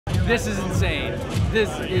This is insane. This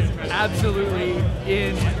is absolutely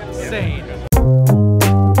insane.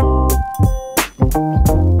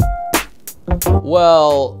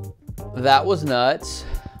 Well, that was nuts.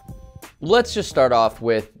 Let's just start off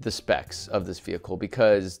with the specs of this vehicle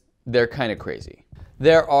because they're kind of crazy.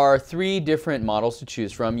 There are 3 different models to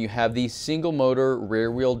choose from. You have the single motor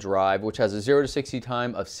rear wheel drive, which has a 0 to 60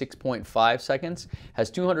 time of 6.5 seconds, has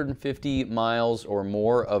 250 miles or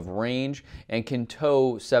more of range, and can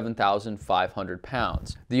tow 7,500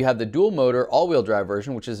 pounds. Then you have the dual motor all-wheel drive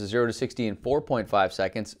version, which is a 0 to 60 in 4.5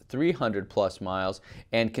 seconds, 300 plus miles,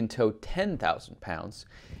 and can tow 10,000 pounds.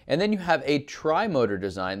 And then you have a tri-motor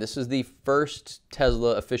design. This is the first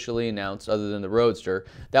Tesla officially announced, other than the Roadster,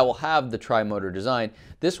 that will have the tri-motor design.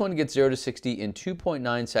 This one gets 0 to 60 in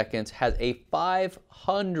 2.9 seconds, has a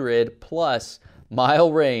 500 plus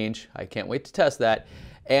mile range, I can't wait to test that,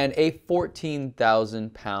 and a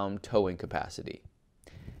 14,000 pound towing capacity.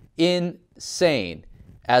 Insane.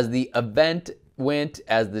 As the event went,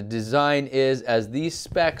 as the design is, as these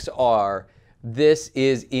specs are, this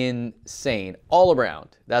is insane all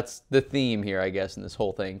around. That's the theme here, I guess, in this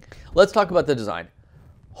whole thing. Let's talk about the design.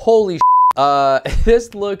 Holy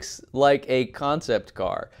this looks like a concept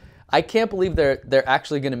car. I can't believe they're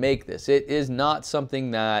actually going to make this. It is not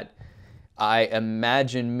something that I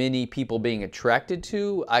imagine many people being attracted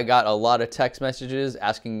to. I got a lot of text messages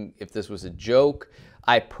asking if this was a joke.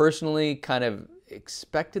 I personally kind of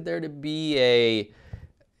expected there to be a,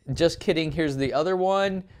 just kidding, here's the other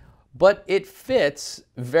one. But it fits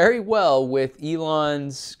very well with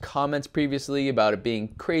Elon's comments previously about it being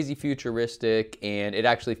crazy futuristic and it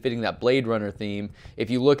actually fitting that Blade Runner theme. If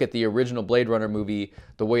you look at the original Blade Runner movie,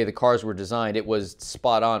 the way the cars were designed, it was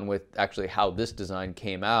spot on with actually how this design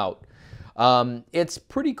came out. It's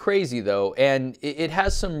pretty crazy though, and it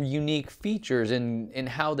has some unique features in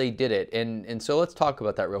how they did it. And so let's talk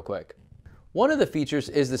about that real quick. One of the features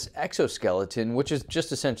is this exoskeleton, which is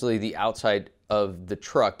just essentially the outside of the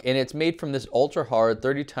truck, and it's made from this ultra hard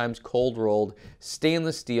 30 times cold rolled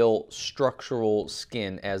stainless steel structural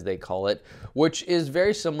skin, as they call it, which is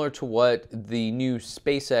very similar to what the new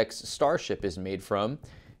SpaceX Starship is made from.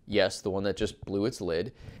 Yes, the one that just blew its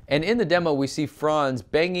lid. And in the demo we see Franz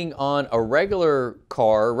banging on a regular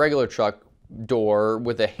truck door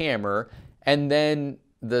with a hammer, and then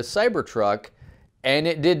the Cybertruck, and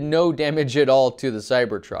it did no damage at all to the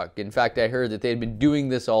Cybertruck. In fact, I heard that they had been doing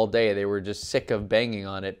this all day. They were just sick of banging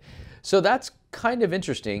on it. So that's kind of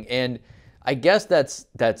interesting, and I guess that's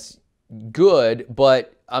good,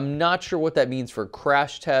 but I'm not sure what that means for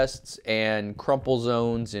crash tests and crumple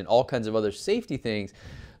zones and all kinds of other safety things.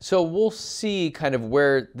 So we'll see kind of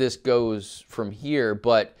where this goes from here,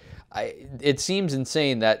 but it seems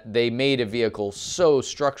insane that they made a vehicle so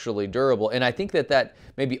structurally durable, and I think that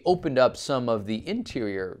maybe opened up some of the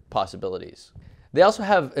interior possibilities. They also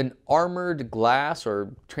have an armored glass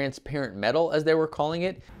or transparent metal, as they were calling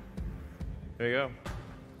it. There you go.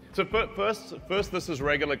 So first this is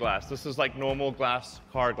regular glass. This is like normal glass,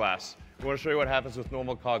 car glass. I want to show you what happens with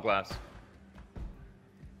normal car glass.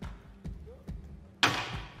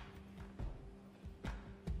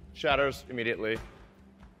 Shatters immediately.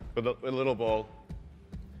 With a little ball.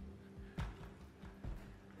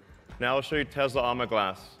 Now I'll show you Tesla armor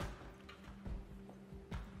glass.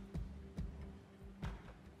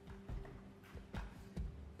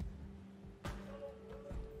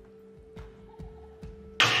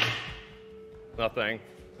 Nothing.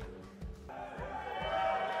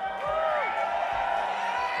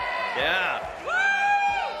 Yeah.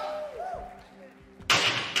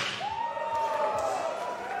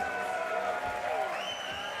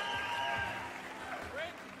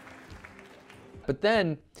 But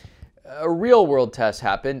then a real world test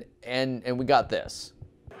happened, and we got this.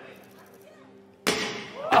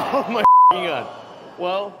 Oh my God.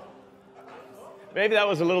 Well, maybe that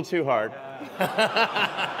was a little too hard.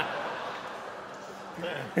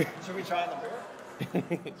 Should we try on the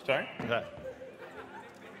board? Sorry? Okay.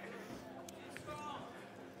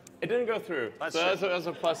 It didn't go through. So that's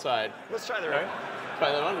a plus side. Let's try the right.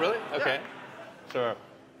 Try that one, really? Okay. Yeah. Sure.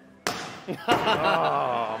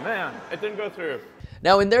 Oh, man. It didn't go through.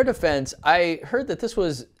 Now, in their defense, I heard that this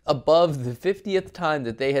was above the 50th time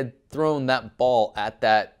that they had thrown that ball at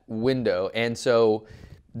that window, and so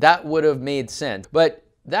that would have made sense. But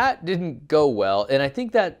that didn't go well, and I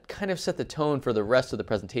think that kind of set the tone for the rest of the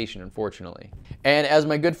presentation, unfortunately. And as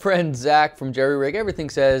my good friend Zach from Jerry Rig Everything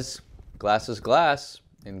says, glass is glass,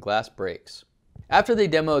 and glass breaks. After they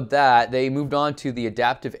demoed that, they moved on to the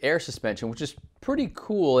adaptive air suspension, which is pretty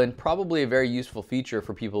cool and probably a very useful feature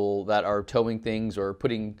for people that are towing things or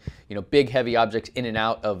putting, you know, big heavy objects in and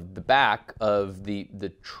out of the back of the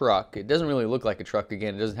truck. It doesn't really look like a truck.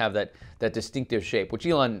 Again, it doesn't have that distinctive shape, which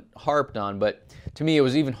Elon harped on, but to me it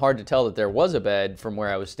was even hard to tell that there was a bed from where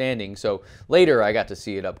I was standing. So later I got to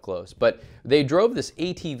see it up close. But they drove this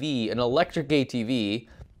ATV, an electric ATV,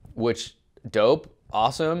 which dope,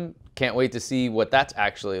 awesome. Can't wait to see what that's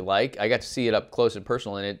actually like. I got to see it up close and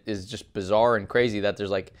personal, and it is just bizarre and crazy that there's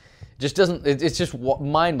like, it's just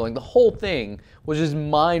mind-blowing. The whole thing was just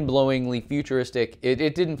mind-blowingly futuristic.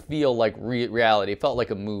 It didn't feel like reality. It felt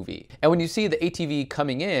like a movie. And when you see the ATV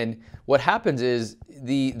coming in, what happens is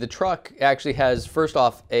the truck actually has, first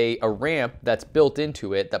off, a ramp that's built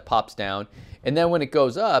into it that pops down, and then when it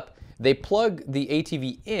goes up, they plug the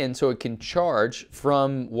ATV in so it can charge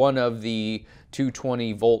from one of the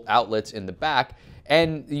 220 volt outlets in the back,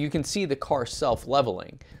 and you can see the car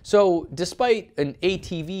self-leveling. So despite an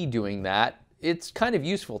ATV doing that, it's kind of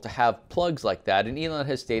useful to have plugs like that, and Elon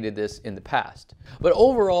has stated this in the past. But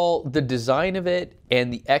overall, the design of it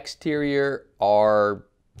and the exterior are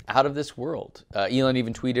out of this world. Elon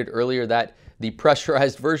even tweeted earlier that the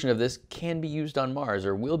pressurized version of this can be used on Mars,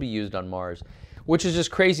 or will be used on Mars, which is just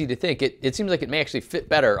crazy to think. It seems like it may actually fit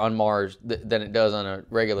better on Mars than it does on a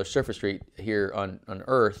regular surface street here on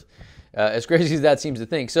Earth. As crazy as that seems to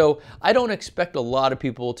think. So I don't expect a lot of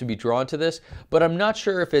people to be drawn to this, but I'm not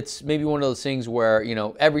sure if it's maybe one of those things where, you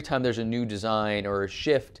know, every time there's a new design or a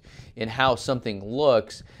shift in how something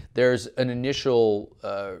looks, there's an initial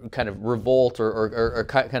kind of revolt or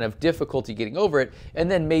kind of difficulty getting over it,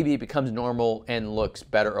 and then maybe it becomes normal and looks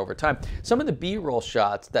better over time. Some of the B-roll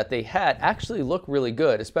shots that they had actually look really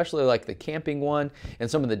good, especially like the camping one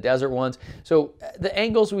and some of the desert ones. So the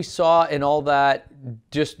angles we saw and all that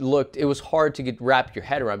just looked, it was hard to wrap your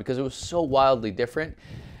head around because it was so wildly different.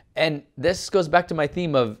 And this goes back to my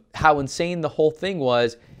theme of how insane the whole thing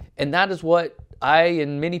was, and that is what I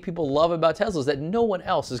and many people love about Tesla, is that no one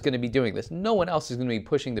else is going to be doing this. No one else is going to be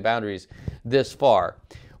pushing the boundaries this far.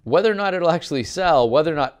 Whether or not it'll actually sell,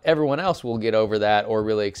 whether or not everyone else will get over that or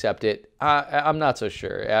really accept it, I'm not so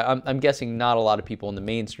sure. I'm guessing not a lot of people on the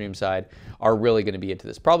mainstream side are really going to be into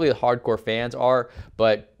this. Probably the hardcore fans are,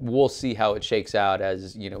 but we'll see how it shakes out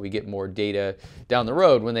as, you know, we get more data down the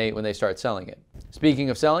road when they start selling it. Speaking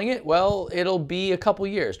of selling it, well, it'll be a couple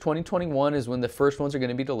years. 2021 is when the first ones are going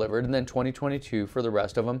to be delivered, and then 2022 for the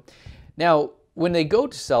rest of them. Now, when they go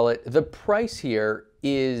to sell it, the price here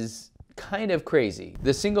is kind of crazy.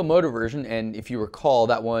 The single motor version, and if you recall,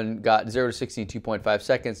 that one got 0 to 60 in 2.5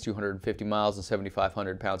 seconds, 250 miles and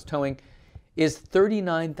 7,500 pounds towing, is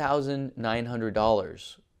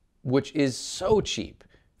 $39,900, which is so cheap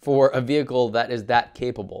for a vehicle that is that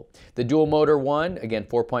capable. The dual motor one, again,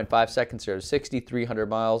 4.5 seconds, 0 to 60, 300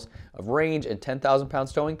 miles of range and 10,000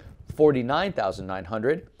 pounds towing,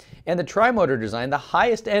 $49,900. And the tri-motor design, the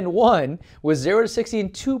highest end one, was 0 to 60 in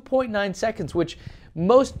 2.9 seconds, which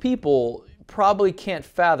most people probably can't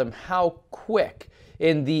fathom how quick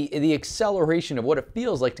in the acceleration of what it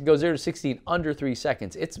feels like to go 0 to 60 in under 3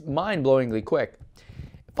 seconds. It's mind-blowingly quick.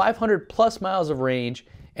 500 plus miles of range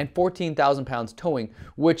and 14,000 pounds towing,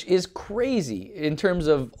 which is crazy in terms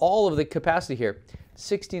of all of the capacity here.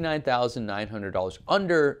 $69,900,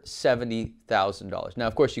 under $70,000. Now,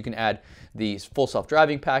 of course, you can add the full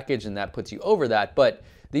self-driving package, and that puts you over that, but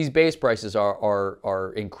these base prices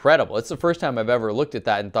are incredible. It's the first time I've ever looked at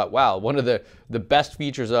that and thought, wow, one of the best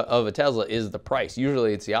features of a Tesla is the price.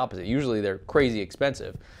 Usually it's the opposite. Usually they're crazy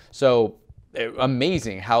expensive. So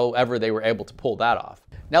amazing however they were able to pull that off.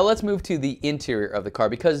 Now let's move to the interior of the car,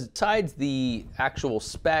 because besides the actual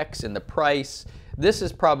specs and the price, this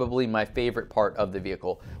is probably my favorite part of the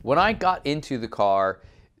vehicle. When I got into the car,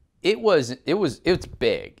 it's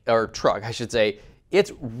big, or truck, I should say.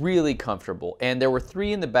 It's really comfortable, and there were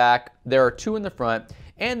 3 in the back, there are 2 in the front,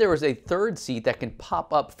 and there was a third seat that can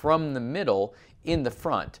pop up from the middle in the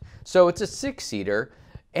front. So it's a 6-seater,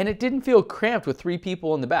 and it didn't feel cramped with 3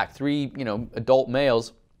 people in the back, 3, you know, adult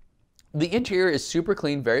males. The interior is super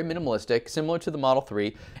clean, very minimalistic, similar to the Model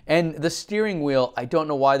 3, and the steering wheel, I don't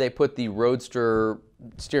know why they put the Roadster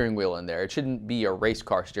steering wheel in there. It shouldn't be a race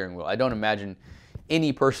car steering wheel. I don't imagine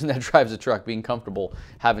any person that drives a truck being comfortable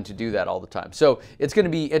having to do that all the time. So it's going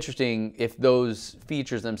to be interesting if those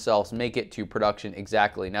features themselves make it to production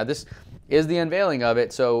exactly. Now this is the unveiling of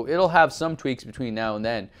it, so it'll have some tweaks between now and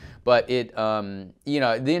then, but it, you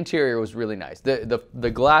know, the interior was really nice.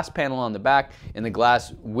 The glass panel on the back and the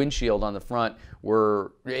glass windshield on the front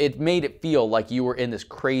it made it feel like you were in this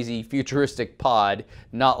crazy futuristic pod,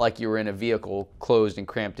 not like you were in a vehicle closed and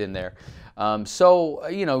cramped in there. So,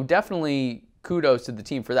 you know, definitely kudos to the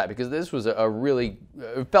team for that, because this was a really,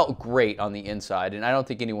 it felt great on the inside, and I don't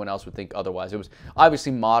think anyone else would think otherwise. It was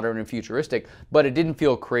obviously modern and futuristic, but it didn't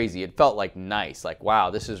feel crazy. It felt like nice, like,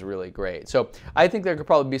 wow, this is really great. So I think there could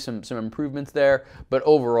probably be some improvements there, but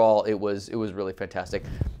overall it was really fantastic.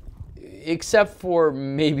 Except for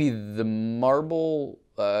maybe the marble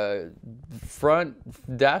front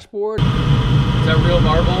dashboard. Is that real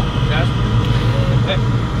marble dashboard?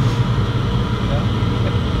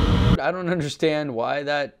 I don't understand why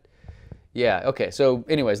that. Yeah, okay, so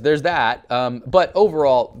anyways, there's that. But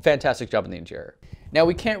overall, fantastic job on the interior. Now,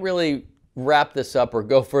 we can't really wrap this up or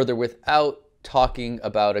go further without talking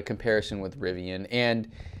about a comparison with Rivian.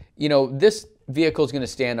 And, you know, this vehicle is going to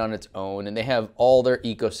stand on its own, and they have all their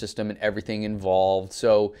ecosystem and everything involved.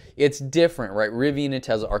 So it's different, right? Rivian and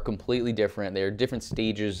Tesla are completely different. They're different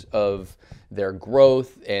stages of their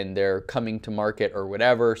growth and their coming to market or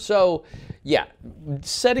whatever. So yeah,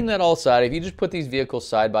 setting that all aside, if you just put these vehicles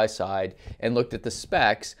side by side and looked at the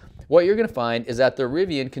specs, what you're going to find is that the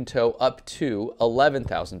Rivian can tow up to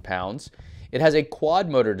 11,000 pounds. It has a quad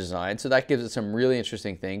motor design, so that gives it some really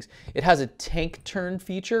interesting things. It has a tank turn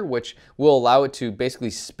feature, which will allow it to basically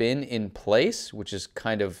spin in place, which is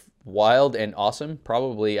kind of wild and awesome,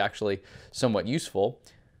 probably actually somewhat useful.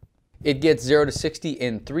 It gets 0 to 60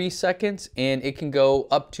 in 3 seconds, and it can go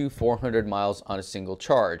up to 400 miles on a single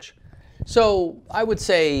charge. So I would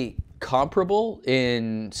say comparable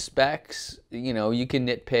in specs. You know, you can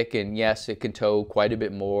nitpick, and yes, it can tow quite a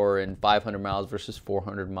bit more, and 500 miles versus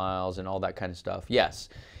 400 miles and all that kind of stuff. Yes,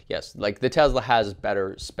 like the Tesla has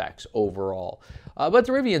better specs overall. But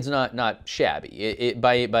the Rivian's not shabby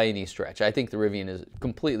by any stretch. I think the Rivian is a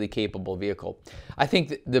completely capable vehicle. I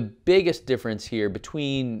think the biggest difference here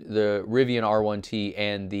between the Rivian R1T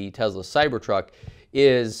and the Tesla Cybertruck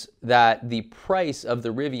is that the price of the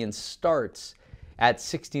Rivian starts at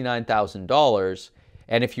 $69,000.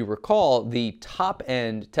 And if you recall, the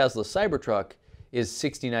top-end Tesla Cybertruck is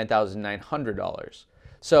 $69,900.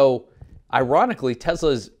 So ironically,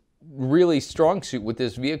 Tesla's really strong suit with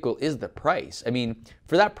this vehicle is the price. I mean,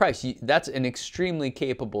 for that price, that's an extremely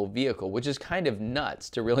capable vehicle, which is kind of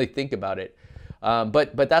nuts to really think about it.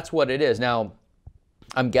 But that's what it is. Now,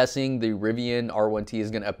 I'm guessing the Rivian R1T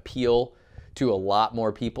is going to appeal to a lot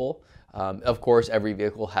more people. Of course, every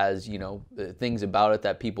vehicle has, you know, things about it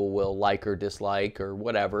that people will like or dislike or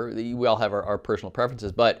whatever. We all have our personal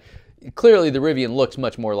preferences, but clearly the Rivian looks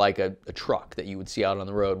much more like a truck that you would see out on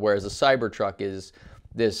the road, whereas a Cybertruck is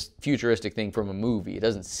this futuristic thing from a movie. It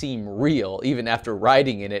doesn't seem real, even after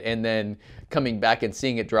riding in it and then coming back and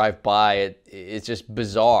seeing it drive by. It's just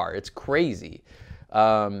bizarre. It's crazy.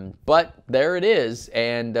 But there it is,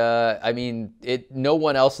 and I mean, no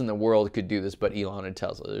one else in the world could do this but Elon and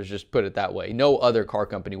Tesla. Let's just put it that way. No other car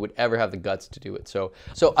company would ever have the guts to do it. So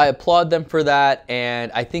I applaud them for that,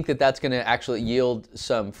 and I think that that's going to actually yield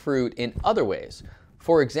some fruit in other ways.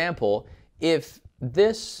 For example, if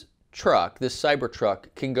this truck, this Cybertruck,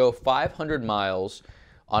 can go 500 miles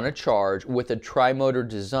on a charge with a tri-motor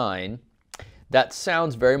design, that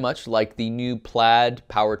sounds very much like the new Plaid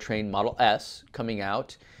powertrain Model S coming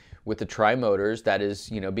out with the tri-motors that is,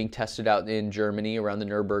 you know, being tested out in Germany around the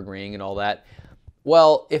Nürburgring and all that.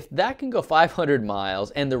 Well, if that can go 500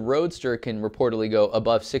 miles and the Roadster can reportedly go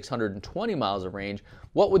above 620 miles of range,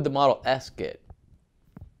 what would the Model S get?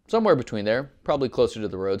 Somewhere between there, probably closer to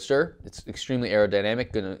the Roadster. It's extremely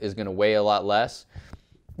aerodynamic, is going to weigh a lot less.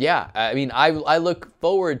 Yeah, I mean, I look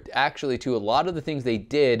forward actually to a lot of the things they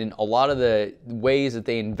did and a lot of the ways that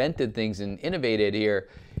they invented things and innovated here,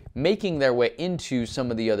 making their way into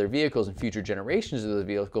some of the other vehicles and future generations of those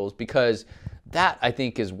vehicles, because that, I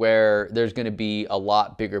think, is where there's going to be a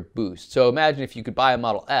lot bigger boost. So imagine if you could buy a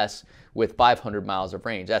Model S with 500 miles of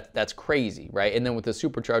range. That's crazy, right? And then with the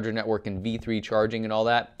supercharger network and V3 charging and all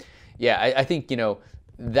that, yeah, I think, you know,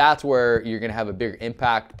 that's where you're going to have a bigger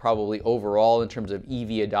impact probably overall in terms of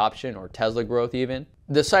EV adoption or Tesla growth even.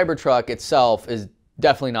 The Cybertruck itself is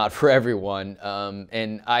definitely not for everyone,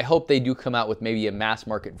 and I hope they do come out with maybe a mass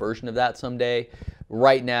market version of that someday.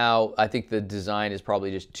 Right now, I think the design is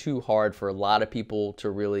probably just too hard for a lot of people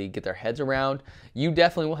to really get their heads around. You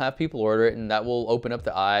definitely will have people order it, and that will open up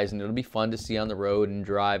the eyes, and it'll be fun to see on the road and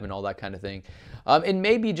drive and all that kind of thing. And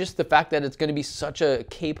maybe just the fact that it's going to be such a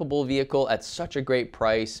capable vehicle at such a great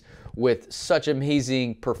price with such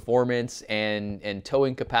amazing performance and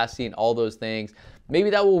towing capacity and all those things, maybe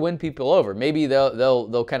that will win people over. Maybe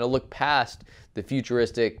they'll kind of look past the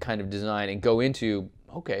futuristic kind of design and go into,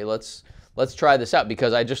 okay, let's try this out,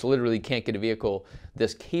 because I just literally can't get a vehicle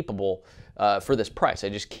this capable for this price. I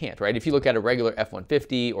just can't, right? If you look at a regular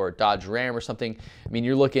F-150 or a Dodge Ram or something, I mean,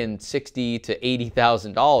 you're looking $60,000 to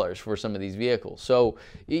 $80,000 for some of these vehicles. So,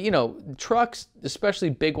 you know, trucks, especially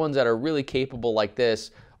big ones that are really capable like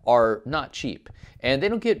this, are not cheap. And they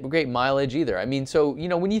don't get great mileage either. I mean, so, you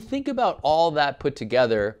know, when you think about all that put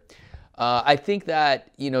together, I think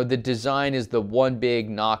that, you know, the design is the one big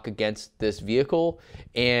knock against this vehicle.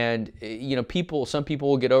 And, you know, some people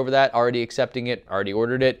will get over that, already accepting it, already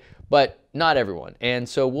ordered it, but not everyone. And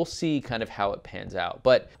so we'll see kind of how it pans out.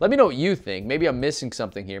 But let me know what you think. Maybe I'm missing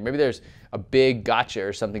something here. Maybe there's a big gotcha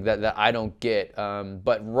or something that I don't get.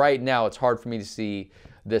 But right now it's hard for me to see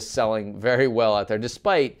this selling very well out there,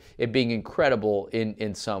 despite it being incredible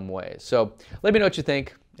in some ways. So let me know what you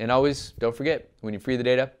think. And always, don't forget, when you free the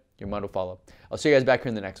data, your mind will follow. I'll see you guys back here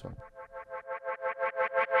in the next one.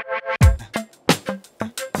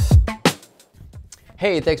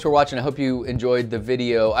 Hey, thanks for watching. I hope you enjoyed the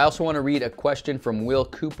video. I also want to read a question from Will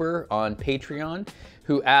Cooper on Patreon,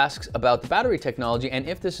 who asks about the battery technology and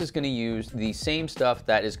if this is going to use the same stuff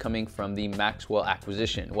that is coming from the Maxwell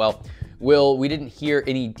acquisition. Well, Will, we didn't hear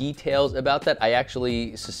any details about that. I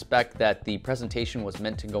actually suspect that the presentation was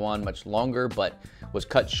meant to go on much longer, but was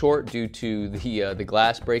cut short due to the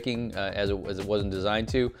glass breaking as it wasn't designed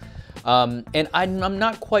to. And I'm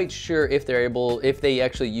not quite sure if they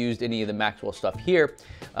actually used any of the Maxwell stuff here.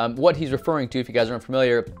 What he's referring to, if you guys aren't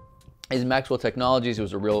familiar, is Maxwell Technologies. It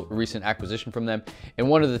was a real recent acquisition from them. And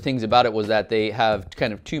one of the things about it was that they have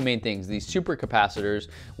kind of two main things: these supercapacitors,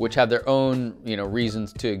 which have their own, you know,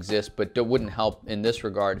 reasons to exist, but wouldn't help in this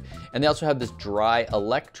regard. And they also have this dry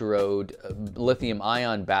electrode lithium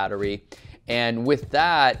ion battery. And with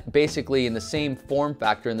that, basically in the same form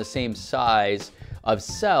factor and the same size of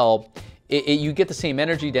cell, you get the same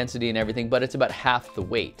energy density and everything, but it's about half the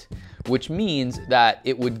weight, which means that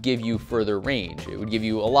it would give you further range. It would give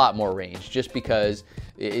you a lot more range just because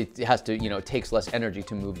it has to, you know, it takes less energy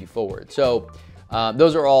to move you forward. So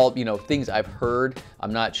those are all, you know, things I've heard.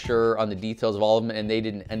 I'm not sure on the details of all of them, and they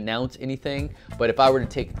didn't announce anything. But if I were to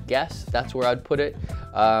take a guess, that's where I'd put it.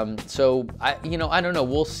 So I don't know.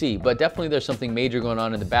 We'll see. But definitely, there's something major going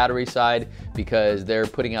on in the battery side because they're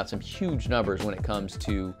putting out some huge numbers when it comes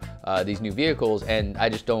to these new vehicles, and I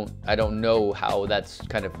don't know how that's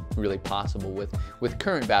kind of really possible with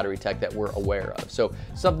current battery tech that we're aware of. So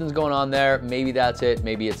something's going on there. Maybe that's it.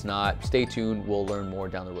 Maybe it's not. Stay tuned. We'll learn more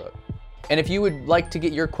down the road. And if you would like to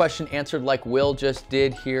get your question answered like Will just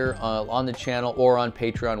did here on the channel or on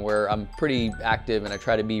Patreon, where I'm pretty active and I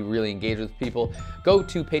try to be really engaged with people, go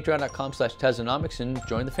to patreon.com/Teslanomics and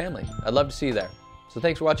join the family. I'd love to see you there. So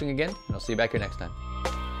thanks for watching again, and I'll see you back here next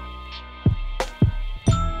time.